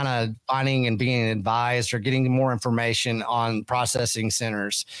kind of finding and being advised or getting more information on processing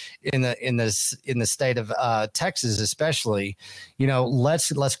centers in the state of Texas, especially,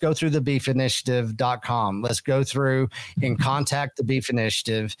 let's go through the beefinitiative.com. Let's go through and contact the Beef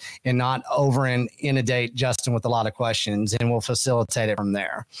Initiative and not inundate Justin with a lot of questions, and we'll facilitate it from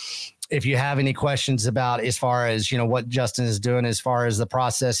there. If you have any questions about as far as, what Justin is doing, as far as the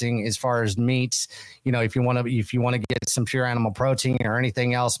processing, as far as meats, if you want to get some pure animal protein or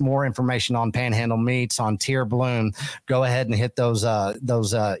anything else, more information on Panhandle Meats, on Tier Bloom, go ahead and hit those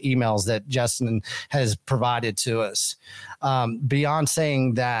emails that Justin has provided to us. Beyond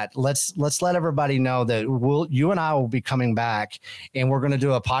saying that, let's let everybody know that you and I will be coming back, and we're going to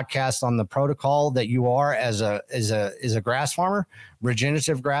do a podcast on the protocol that you are as a grass farmer,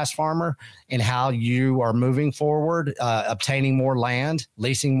 regenerative grass farmer, and how you are moving forward, obtaining more land,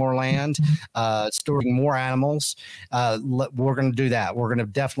 leasing more land, storing more animals. We're going to do that. We're going to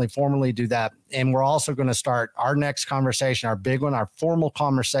definitely formally do that. And we're also going to start our next conversation, our big one, our formal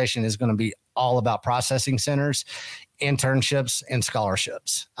conversation is going to be all about processing centers, internships, and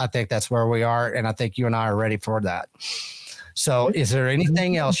scholarships. I think that's where we are, and I think you and I are ready for that. So is there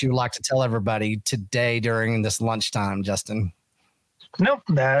anything else you'd like to tell everybody today during this lunchtime, Justin? Nope,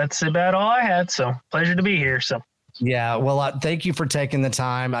 that's about all I had. So pleasure to be here. So Yeah. Well, thank you for taking the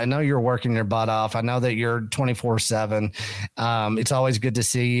time. I know you're working your butt off. I know that you're 24/7. It's always good to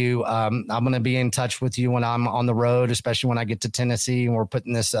see you. I'm going to be in touch with you when I'm on the road, especially when I get to Tennessee and we're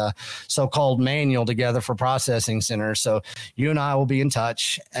putting this so-called manual together for processing centers. So you and I will be in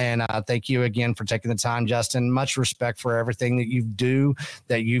touch. And thank you again for taking the time, Justin. Much respect for everything that you've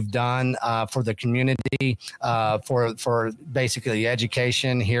done for the community, for basically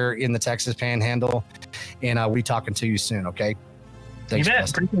education here in the Texas Panhandle. And we'll be talking to you soon, okay? Thanks, you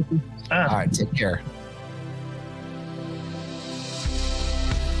bet. All right, take care.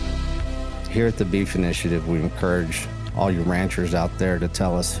 Here at the Beef Initiative, we encourage all you ranchers out there to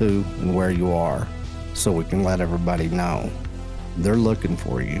tell us who and where you are so we can let everybody know. They're looking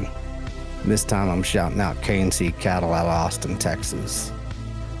for you. This time I'm shouting out K&C Cattle out of Austin, Texas.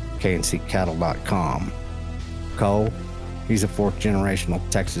 KNCCattle.com. Cole, he's a fourth generational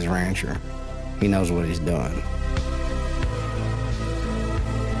Texas rancher. He knows what he's doing.